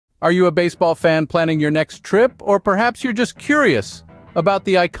Are you a baseball fan planning your next trip, or perhaps you're just curious about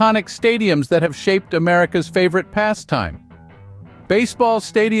the iconic stadiums that have shaped America's favorite pastime? Baseball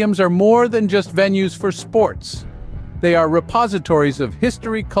stadiums are more than just venues for sports. They are repositories of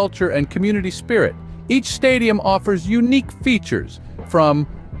history, culture, and community spirit. Each stadium offers unique features, from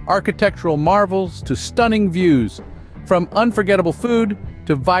architectural marvels to stunning views, from unforgettable food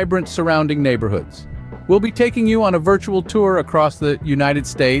to vibrant surrounding neighborhoods. We'll be taking you on a virtual tour across the United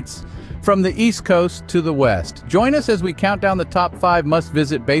States, from the East Coast to the West. Join us as we count down the top 5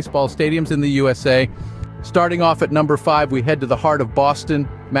 must-visit baseball stadiums in the USA. Starting off at number 5, we head to the heart of Boston,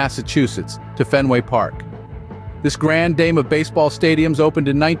 Massachusetts, to Fenway Park. This grand dame of baseball stadiums, opened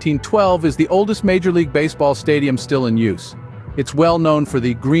in 1912, is the oldest Major League Baseball stadium still in use. It's well known for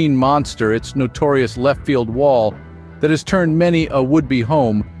the Green Monster, its notorious left field wall that has turned many a would-be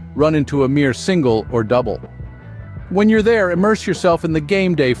home run into a mere single or double. When you're there, immerse yourself in the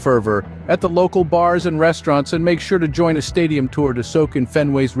game day fervor at the local bars and restaurants, and make sure to join a stadium tour to soak in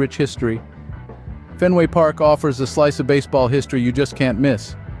Fenway's rich history. Fenway Park offers a slice of baseball history you just can't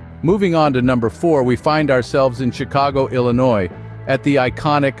miss. Moving on to number 4, we find ourselves in Chicago, Illinois, at the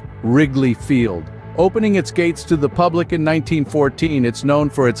iconic Wrigley Field. Opening its gates to the public in 1914, it's known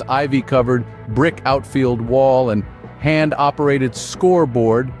for its ivy-covered brick outfield wall and hand-operated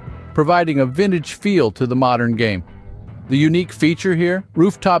scoreboard, providing a vintage feel to the modern game. The unique feature here?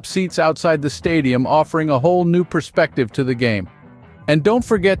 Rooftop seats outside the stadium, offering a whole new perspective to the game. And don't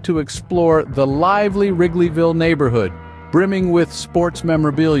forget to explore the lively Wrigleyville neighborhood, brimming with sports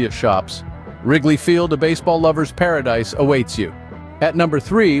memorabilia shops. Wrigley Field, a baseball lover's paradise, awaits you. At number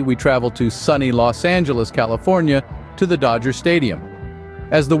 3, we travel to sunny Los Angeles, California, to the Dodger Stadium.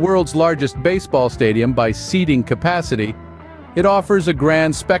 As the world's largest baseball stadium by seating capacity, it offers a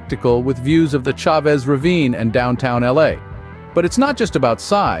grand spectacle with views of the Chavez Ravine and downtown LA. But it's not just about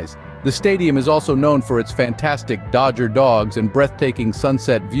size. The stadium is also known for its fantastic Dodger dogs and breathtaking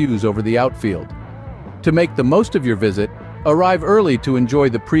sunset views over the outfield. To make the most of your visit, arrive early to enjoy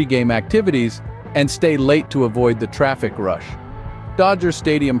the pre-game activities and stay late to avoid the traffic rush. Dodger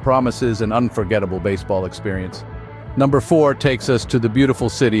Stadium promises an unforgettable baseball experience. Number 4 takes us to the beautiful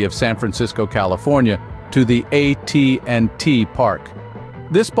city of San Francisco, California, to the AT&T Park.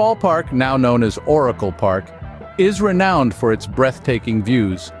 This ballpark, now known as Oracle Park, is renowned for its breathtaking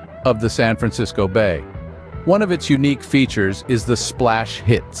views of the San Francisco Bay. One of its unique features is the splash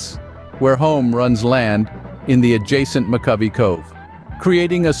hits, where home runs land in the adjacent McCovey Cove,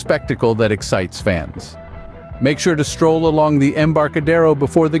 creating a spectacle that excites fans. Make sure to stroll along the Embarcadero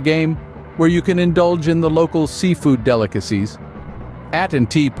before the game, where you can indulge in the local seafood delicacies.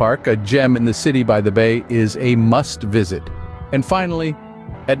 AT&T Park, a gem in the city by the bay, is a must-visit. And finally,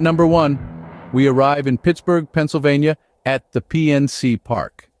 at number 1, we arrive in Pittsburgh, Pennsylvania, at the PNC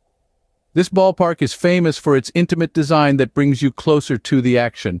Park. This ballpark is famous for its intimate design that brings you closer to the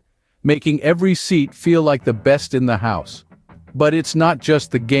action, making every seat feel like the best in the house. But it's not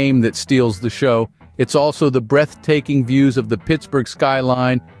just the game that steals the show, it's also the breathtaking views of the Pittsburgh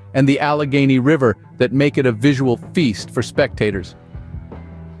skyline and the Allegheny River that make it a visual feast for spectators.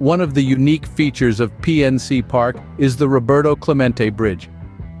 One of the unique features of PNC Park is the Roberto Clemente Bridge.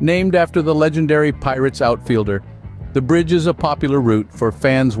 Named after the legendary Pirates outfielder, the bridge is a popular route for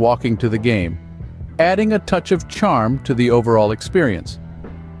fans walking to the game, adding a touch of charm to the overall experience.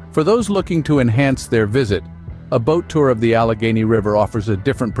 For those looking to enhance their visit, a boat tour of the Allegheny River offers a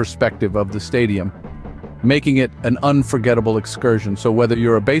different perspective of the stadium, making it an unforgettable excursion. So whether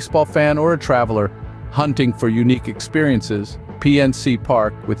you're a baseball fan or a traveler hunting for unique experiences, PNC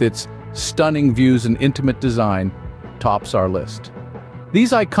Park, with its stunning views and intimate design, tops our list.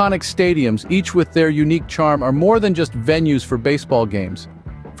 These iconic stadiums, each with their unique charm, are more than just venues for baseball games.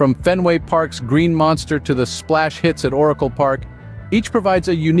 From Fenway Park's Green Monster to the splash hits at Oracle Park, each provides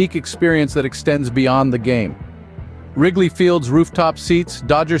a unique experience that extends beyond the game. Wrigley Field's rooftop seats,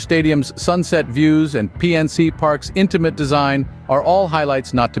 Dodger Stadium's sunset views, and PNC Park's intimate design are all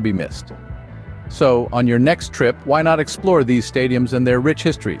highlights not to be missed. So, on your next trip, why not explore these stadiums and their rich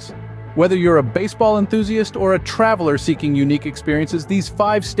histories? Whether you're a baseball enthusiast or a traveler seeking unique experiences, these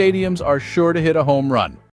 5 stadiums are sure to hit a home run.